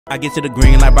I get to the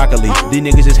green like broccoli. These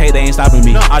niggas just hate, they ain't stopping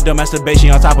me. I do masturbation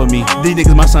on top of me. These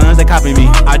niggas my sons, they copy me.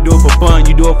 I do it for fun,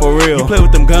 you do it for real. You play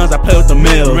with them guns, I play with the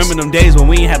mills. Remember them days when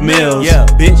we ain't have meals? Yeah,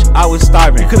 bitch, I was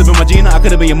starving. You could've been my Gina, I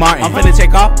could've been your Martin. I'm finna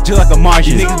take off just like a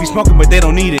Martian. These niggas be smoking, but they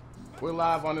don't need it. We're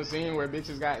live on the scene where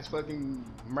bitches got fucking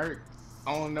murked.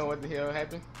 I don't know what the hell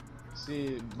happened.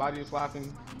 Shit, body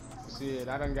flopping. Shit,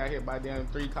 I done got hit by damn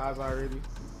 3 cars already.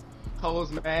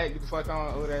 Hoes mad, get the fuck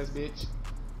on, old ass bitch.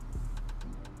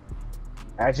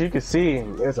 As you can see,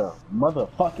 it's a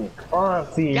motherfucking crime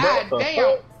scene. God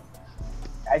damn!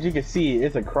 As you can see,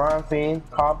 it's a crime scene.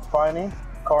 Cops fighting,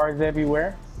 cars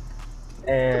everywhere.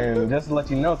 And just to let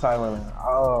you know, Tyler,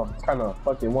 kind of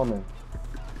fucking woman.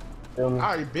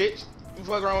 Alright, bitch. What the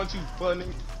fuck wrong with you, fuck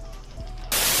nigga?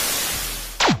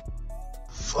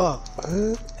 Fuck,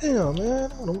 man. Damn,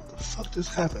 man. I don't know what the fuck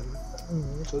just happened,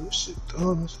 man. So this shit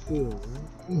dumb as hell,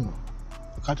 man.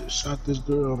 I just shot this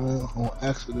girl, man, on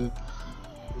accident.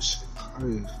 This shit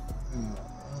crazy. Man,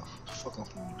 what the fuck I'm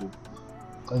gonna do?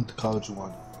 I need to call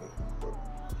Juwaniie.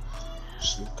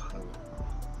 Shit crazy.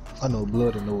 I know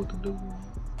blood and know what to do, man.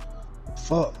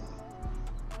 Fuck.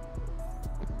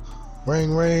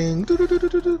 Ring, ring.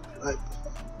 Like.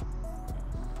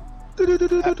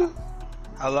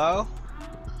 Hello?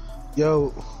 Yo.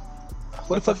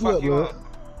 What the fuck you up, man?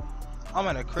 I'm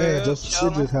in a crib. Yeah,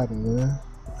 shit just happened, man.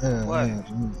 Yeah, what?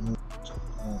 Man.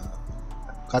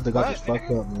 Got this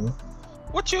fucked up, man.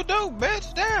 What you do,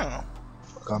 bitch? Damn.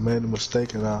 Fuck, I made a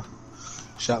mistake and I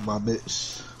shot my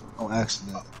bitch on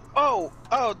accident. Oh,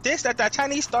 this at the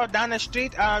Chinese store down the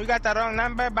street. You got the wrong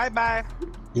number. Bye bye.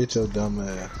 Get your dumb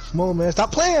ass. Come on, man.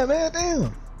 Stop playing, man.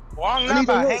 Damn. Wrong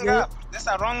number. Hang up. This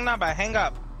a wrong number. Hang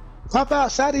up. Pop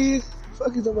out, Shoutout.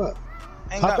 Fuck you talking about?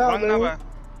 Hang Pop up. out, Wrong man. number.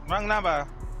 Wrong number.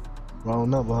 Wrong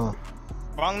number, huh?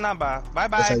 Wrong number. Bye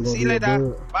bye. See you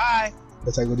later. Bye.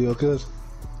 That's how you gonna do your cousin.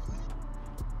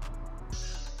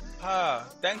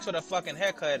 Thanks for the fucking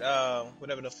haircut,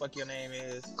 whatever the fuck your name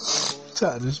is.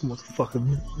 Shut this motherfucker,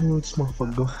 man. This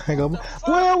motherfucker go hang up.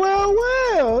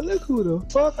 Well, look who the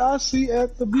fuck I see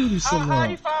at the beauty salon. How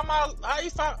you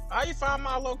find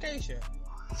my location?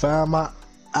 Found my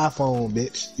iPhone,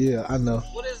 bitch. Yeah, I know.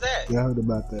 What is that? Yeah, I heard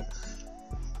about that.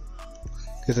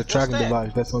 It's a tracking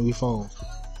device that's on your phone.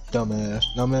 Dumbass.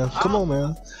 No, man. Come on,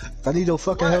 man. I need your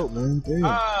fucking help, man.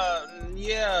 Damn.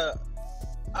 Yeah.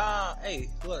 Hey,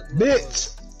 look.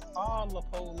 Bitch. All the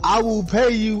police. I will pay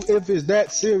you if it's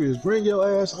that serious. Bring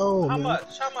your ass home, How man.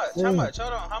 much? How much?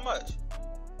 Hold on. How much?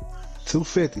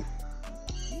 $250.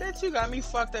 Bitch, you got me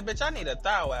fucked up, bitch. I need a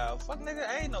thou out. Fuck nigga,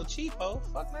 I ain't no cheapo.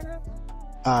 Fuck nigga.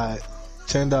 Alright.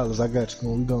 $10. I got you.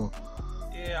 We going.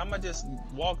 Yeah, I'ma just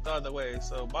walk the other way.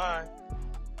 So bye.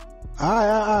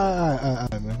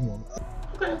 Alright, man. Come on.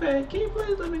 Okay, babe, can you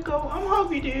please let me go? I'm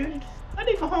hungry, dude. I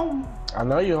need to go home. I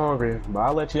know you're hungry, but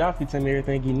I'll let you off. You tell me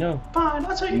everything you know. Fine,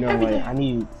 I'll tell you, You know, everything. like, I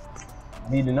need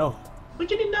to know. What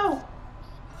you need to know?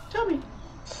 Tell me.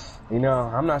 You know,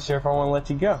 I'm not sure if I want to let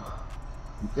you go.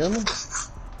 You feel me?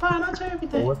 Fine, I'll tell you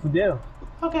everything. Well, what's the deal?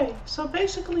 Okay, so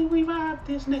basically we robbed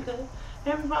this nigga,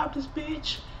 and we robbed this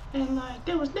bitch, and like,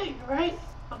 there was nigga, right?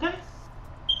 Okay?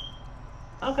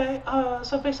 Okay,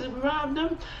 so basically we robbed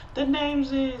them. The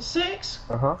names is Six,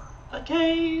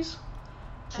 Case,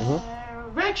 and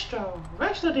Rexstro.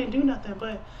 Rexstro didn't do nothing,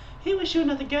 but he was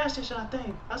shooting at the gas station, I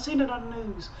think. I seen it on the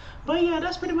news. But yeah,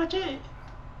 that's pretty much it.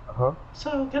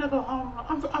 So can I go home?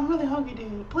 I'm really hungry,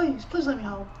 dude. Please let me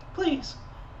home. Please.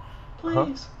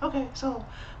 Okay, so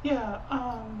yeah,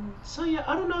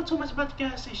 I don't know too much about the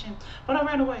gas station, but I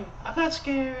ran away. I got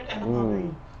scared and I'm hungry.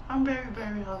 I'm very,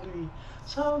 very hungry.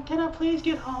 So can I please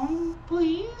get home,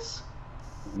 please?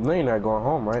 No, you're not going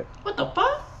home, right? What the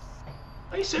fuck?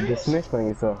 Are you serious? You just snitched on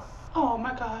yourself. Oh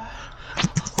my god.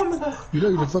 Oh my god. You know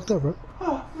you done fucked up, right?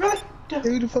 Oh, really? Damn.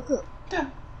 Yeah, you done fucked up.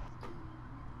 Damn.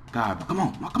 God, come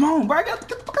on, bro. Get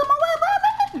the fuck out of my way,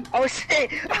 bro, man. Oh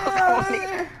shit!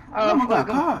 Oh my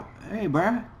God. Hey,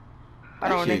 bro.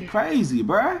 That shit crazy,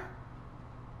 bro.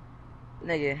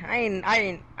 Nigga,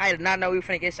 I did not know we were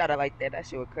finna get shot at like that. That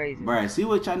shit was crazy. Bruh, see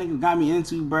what y'all niggas got me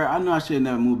into, bruh? I know I should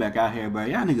never move back out here, bruh.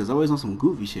 Y'all niggas always on some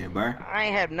goofy shit, bruh. I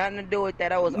ain't have nothing to do with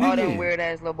that. I was all them weird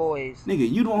ass little boys.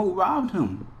 Nigga, you the one who robbed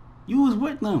him. You was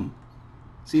with them.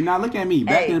 See, now look at me.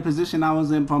 Back in the position I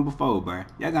was in from before, bruh.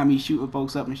 Y'all got me shooting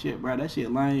folks up and shit, bruh. That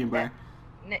shit lame, bruh.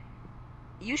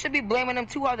 You should be blaming them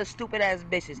 2 other stupid ass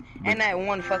bitches. And that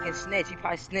one fucking snitch. He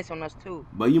probably snitched on us too.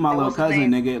 But you my little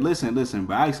cousin, nigga. Listen,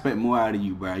 bro. I expect more out of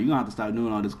you, bro. You gonna have to start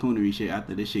doing all this coonery shit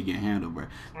after this shit get handled, bro.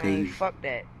 Man, fuck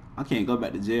that. I can't go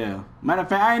back to jail. Matter of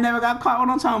fact, I ain't never got caught. What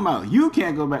I'm talking about? You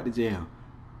can't go back to jail.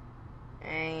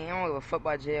 I don't give a fuck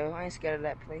about jail. I ain't scared of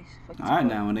that place. Alright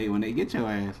now, when they get your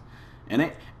ass.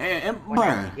 And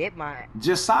bruh, get mine.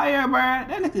 Josiah, bruh,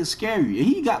 that nigga scary. And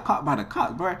he got caught by the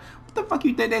cops, bruh. What the fuck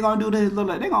you think they gonna do to his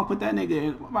little? They gonna put that nigga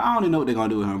in. I don't even know what they gonna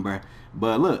do with him, bruh.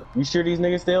 But look. You sure these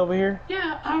niggas stay over here?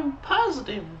 Yeah, I'm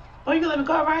positive. Boy, you gonna let me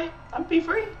go, right? I'm be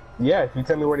free? Yeah, if you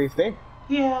tell me where they stay.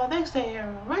 Yeah, they stay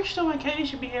here. Rexstro and Katie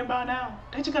should be here by now.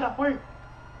 They just got off work,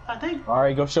 I think.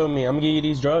 Alright, go show me. I'm gonna give you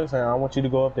these drugs and I want you to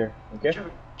go up there, okay?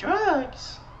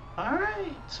 Drugs?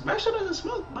 Alright. Rexstro doesn't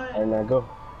smoke, but... Alright, now go.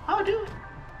 I'll do it.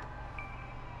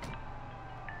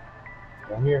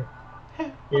 I'm here.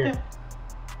 Here. Here. Okay.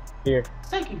 Here.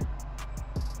 Thank you.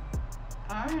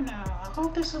 Alright now, I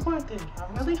hope this is worth it.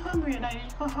 I'm really hungry and I need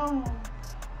to go home.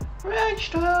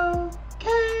 Rexstro!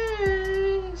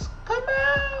 Case! Come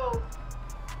out!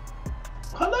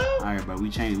 Hello? Alright, bro, we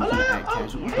changed. We Hello? can't act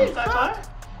casual. Hey, you guys are?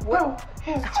 Bro,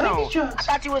 here, take these drugs. I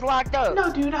thought you was locked up.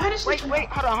 No, dude, I had to Wait,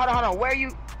 hold on. Where are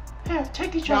you? Here,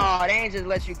 take these drugs. No, they ain't just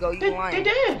let you go. You lying. They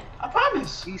did. I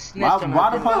promise. You snitched on Why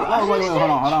the us. fuck? Oh, wait,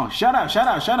 hold on. Shut up.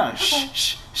 Okay.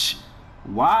 Shh.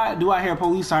 Why do I hear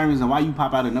police sirens and why you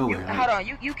pop out of nowhere? Hold on,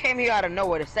 you came here out of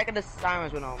nowhere. The second the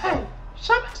sirens went on. Hey,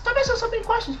 stop asking so many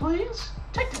questions, please.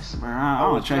 Take this. Bro, I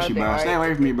don't trust you, bro. Right? Stay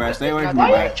away from me, bro. Stay away from me, Why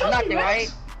bro. are you trusting me,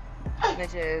 right?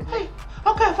 Hey,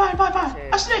 okay, fine.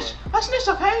 I snitched,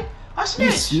 okay? I You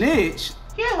snitched. snitched?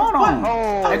 Yeah. Hold on.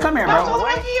 Oh. Hey, come here, bro. Hold on.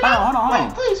 Hold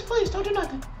on. Wait, please, don't do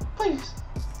nothing. Please.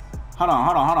 Hold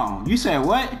on. You said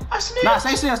what? I snitched. Nah,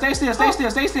 stay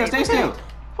still.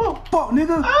 Whoa. Fuck,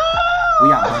 nigga. Oh.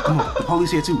 We out, bro. Come on. The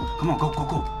police here, too. Come on, go.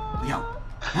 We out.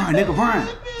 Run, nigga, run.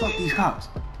 Fuck these cops.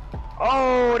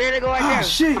 Oh, there they go right there. Oh,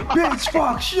 shit, bitch.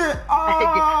 Fuck, shit.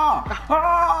 Oh,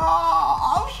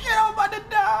 shit, I'm about to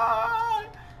die.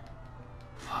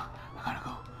 Fuck, I gotta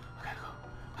go.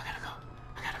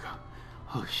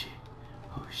 Oh, shit.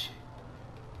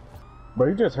 Bro,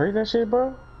 you just heard that shit,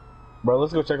 bro? Bro,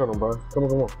 let's go check on him, bro. Come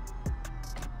on.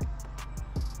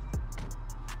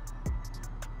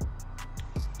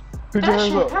 Put your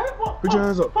hands up. Put your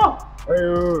hands up. Whoa. Hey,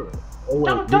 oh,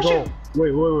 wait. Don't shoot.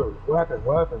 Wait. What happened?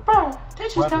 Bro, they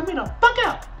just got me the fuck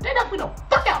out. They knocked me the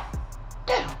fuck out.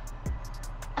 Damn.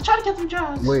 I tried to get them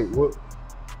drugs. Wait, what?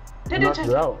 They didn't take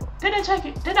it. They didn't take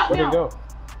it. They knocked me out. Where'd they go?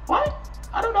 What?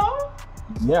 I don't know.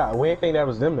 Yeah, we ain't think that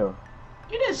was them, though.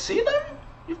 You didn't see them?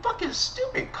 You fucking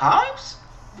stupid cops?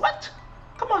 What?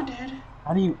 Come on, dude.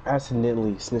 How do you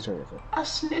accidentally snitch on yourself? I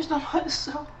snitched on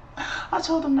myself. I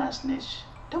told them not to snitch.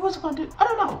 They wasn't gonna do. I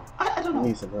don't know. I don't know.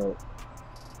 Need some help.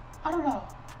 I don't know.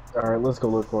 Alright, let's go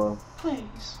look for him.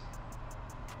 Please.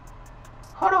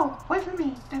 Hold on. Wait for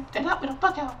me. They knocked me the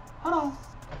fuck out. Hold on.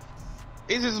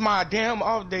 This is my damn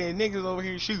off day and niggas over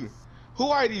here shooting. Who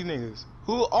are these niggas?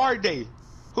 Who are they?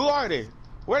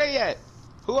 Where they at?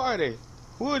 Who are they?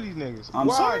 Who are these niggas? I'm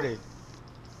Where sorry. are they?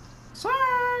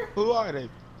 Sorry. Who are they?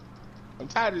 I'm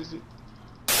tired of this shit.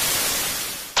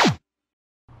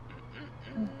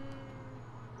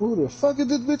 Who the fuck is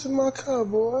this bitch in my car,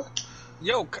 boy?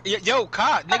 Yo,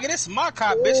 cop, nigga, this is my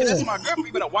cop, bitch, and this is my girlfriend.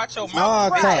 You better watch your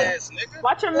mouth, bitch ass nigga.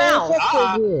 Watch your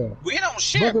mouth. We don't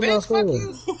share, Look at my bitch. Fuck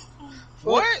feelings. you.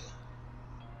 What?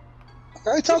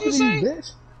 I ain't talking to you,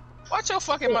 bitch. Watch your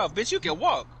fucking mouth, bitch. You can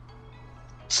walk.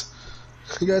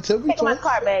 You gotta tell me. Take my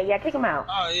car bag. Yeah, kick him out.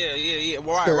 Oh yeah.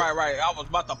 Right. I was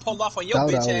about to pull off on your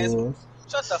bitch ass.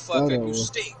 Shut the fuck up, you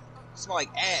stink. Smell like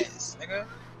ass, nigga.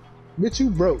 Bitch, you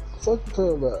broke. Fuck you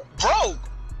talking about?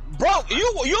 Broke. You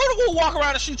the one walk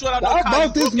around and shoot you out of I the car.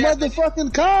 bought this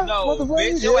motherfucking car. No,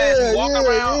 bitch, your ass walk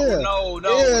around. Yeah. No,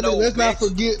 let's bitch. not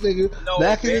forget, nigga. No,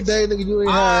 back in the day, nigga, you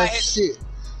ain't had shit.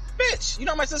 Bitch, you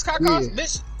know how much this car costs?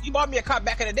 Bitch, you bought me a car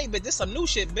back in the day, but this some new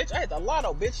shit, bitch. I had the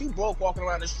lotto, bitch. You broke walking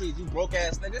around the streets, you broke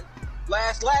ass nigga.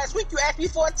 Last week you asked me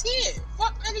for a 10.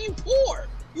 Fuck, nigga, you poor.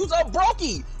 You was a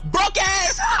brokey. Broke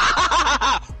ass.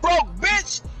 Broke,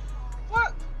 bitch.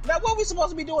 Fuck. Now what we supposed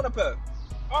to be doing up here?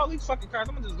 All these fucking cars,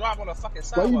 I'm gonna just drive on a fucking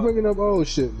sidewalk. Why you bringing up old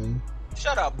shit, man?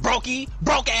 Shut up, brokey.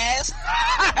 Broke ass.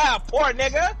 Poor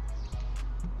nigga.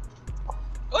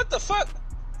 What the fuck?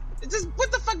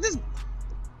 What the fuck?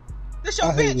 This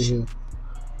your bitch.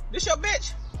 This your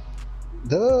bitch.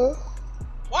 Duh.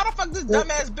 Why the fuck this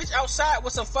dumbass bitch outside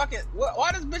with some fucking?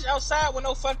 Why this bitch outside with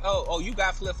no fuck? Oh, you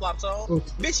got flip flops on,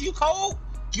 bitch. You cold?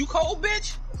 You cold,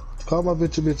 bitch? Call my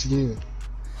bitch a bitch again.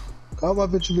 Call my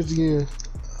bitch a bitch again.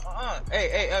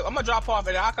 Hey, I'm gonna drop off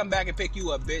and I'll come back and pick you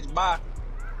up, bitch. Bye.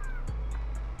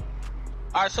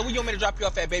 All right, so where you want me to drop you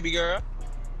off at, baby girl?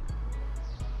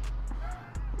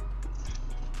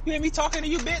 You hear me talking to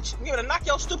you, bitch? You gonna knock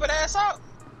your stupid ass out?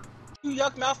 You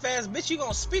yuck mouth ass bitch, you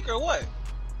gonna speak or what?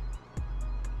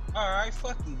 Alright,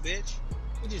 fuck you, bitch.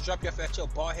 You just drop your fat, your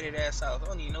bald-headed ass house. I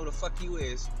don't even know the fuck you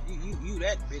is. You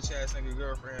that bitch ass nigga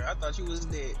girlfriend. I thought you was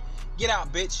dead. Get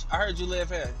out, bitch. I heard you live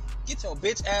here. Get your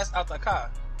bitch ass out the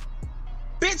car.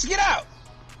 Bitch, get out.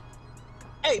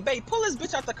 Hey, babe, pull this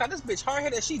bitch out the car. This bitch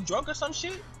hard-headed. She drunk or some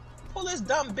shit? Pull this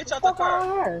dumb bitch out the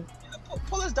car. Yeah,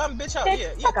 pull this dumb bitch out.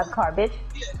 Yeah. Fuck a car, bitch.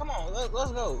 Yeah, come on.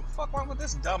 Let's go. Fuck wrong with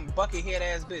this dumb bucket head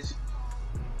ass bitch.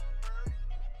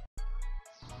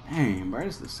 Dang, bro,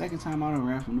 this is the second time I done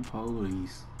ran from the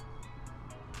police.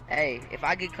 Hey, if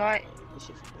I get caught,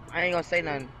 I ain't gonna say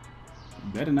nothing.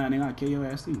 You better not, nigga. I'll kill your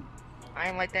ass too. I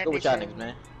ain't like that. Go with y'all niggas,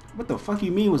 man. What the fuck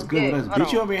you mean was good with us?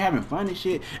 Bitch, you over here having fun and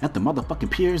shit at the motherfucking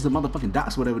piers, the motherfucking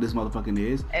docks, whatever this motherfucking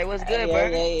is. Hey, what's good, bro?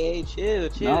 Hey, chill,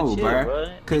 no, bro.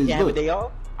 Cause look,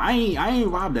 I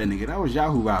ain't robbed that nigga. That was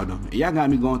y'all who robbed him. Y'all got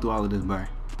me going through all of this, bro.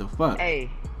 What the fuck? Hey.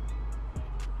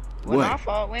 Well, what? My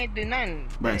fault. We ain't do nothing.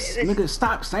 Bro, nigga,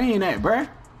 stop saying that, bro.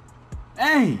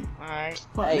 Hey. Alright.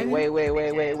 Hey, wait.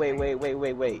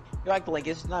 You acting like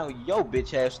it's not your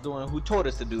bitch ass doing who told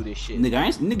us to do this shit.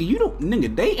 Nigga, you don't,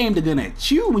 nigga, they aimed a gun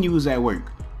at you when you was at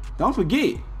work. Don't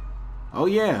forget. Oh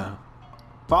yeah.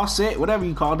 Faucet, whatever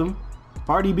you called them.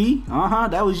 Party B,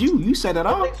 that was you. You set it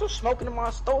off. Niggas was smoking in my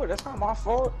store. That's not my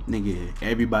fault. Nigga,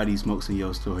 everybody smokes in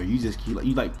your store. You just keep,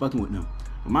 you like fucking with them.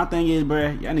 But my thing is,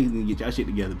 bruh, y'all niggas need to get y'all shit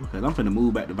together because I'm finna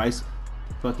move back to Vice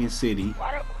fucking City.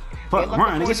 Fuck,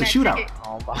 run, it's a shootout.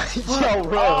 Oh my. Yo,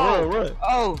 run.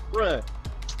 Oh, run.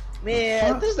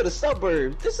 Man, this is the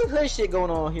suburbs. This is hood shit going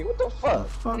on here. What the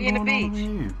fuck? We in the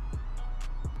beach.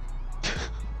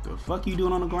 The fuck you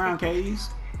doing on the ground, K's?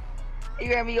 You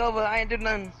ran me over. I ain't do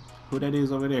nothing. Who that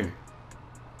is over there?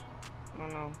 I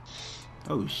don't know.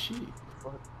 Oh shit.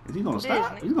 Is he gonna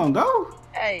stop? He's gonna go?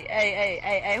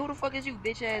 Hey, who the fuck is you,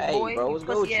 bitch ass boy? Bro, you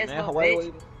pussy ass little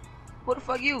bitch. Who the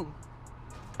fuck you?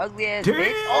 Ugly ass damn.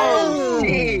 bitch. Oh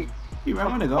shit. You right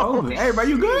wanna go over. Hey, bro,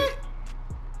 you good?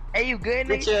 Hey, you good,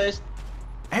 nigga?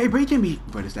 Hey, bro, you can be.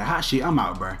 Bro, it's that hot shit. I'm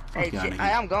out, bro. Fuck hey, y'all shit.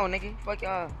 niggas. I'm going, nigga. Fuck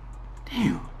y'all.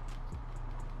 Damn.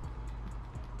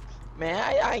 Man,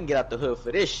 I ain't get out the hood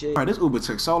for this shit. Bro, this Uber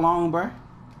took so long, bro.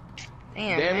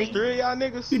 Damn, it's 3 of y'all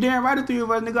niggas. You damn right, the 3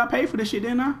 of us, nigga. I paid for this shit,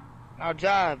 didn't I? Our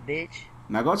job, bitch.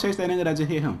 Now go chase that nigga that just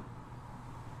hit him.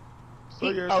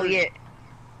 Oh yeah.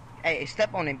 Hey,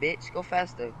 step on him, bitch. Go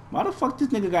faster. Why the fuck this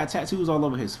nigga got tattoos all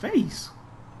over his face?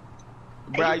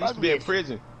 Bro, I used to be in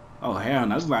prison. Oh hell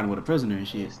no, he's riding with a prisoner and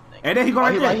shit. Hey, there he go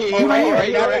right there. He right here.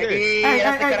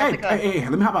 Hey,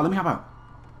 let me hop out.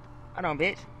 Hold on,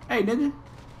 bitch. Hey, nigga.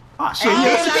 Oh shit,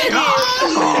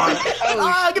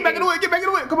 get back in the whip,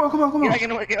 Come on.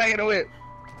 Get back in the whip.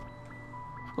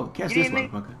 Go, catch this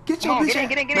motherfucker. Get your bitch ass.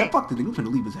 Get in. Man, fuck this nigga, we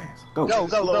finna leave his ass. Go.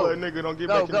 Nigga, don't get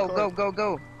back in the car.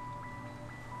 Go.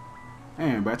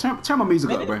 Damn, bro, turn my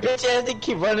music up, bro. Bitch ass nigga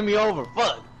keep running me over,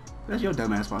 fuck. That's your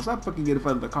dumb ass fault. Stop fucking getting in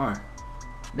front of the car.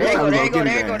 There you go.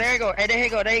 Hey, there you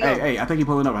go. Hey, I think he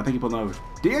pulling over.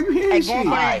 Damn, you hear his shit.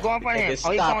 Go in front of him.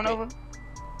 Oh, he going over?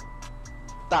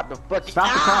 Stop the fucking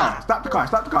Stop the car.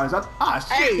 Ah,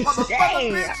 shit.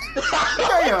 Hey,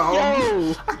 Damn.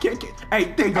 Yo. I can't get. Hey,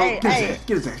 there you go. Get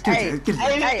his ass. Hey,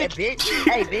 bitch.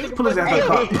 Hey, bitch. Pull his ass out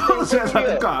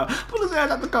the car. Pull his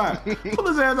ass out the car. Hey,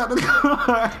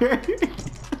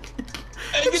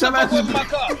 get the fuck away from my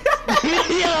car.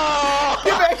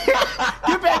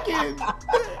 Get back in.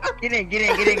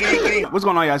 Get in. What's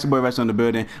going on, y'all? It's your boy Rexstro in the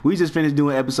building. We just finished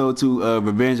doing episode 2 of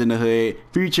Revenge in the Hood,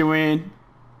 featuring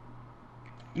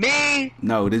me.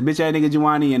 No, this bitch ass nigga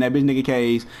Juwaniie and that bitch nigga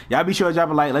K's. Y'all be sure to drop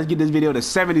a like. Let's get this video to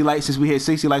 70 likes since we hit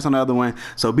 60 likes on the other one.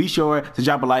 So be sure to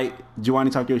drop a like.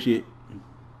 Juwaniie, talk your shit.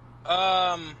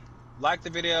 Like the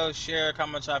video, share,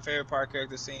 comment your favorite part,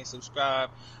 character scene, subscribe.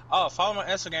 Oh, follow my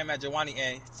Instagram at Juwaniie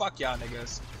and fuck y'all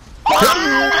niggas.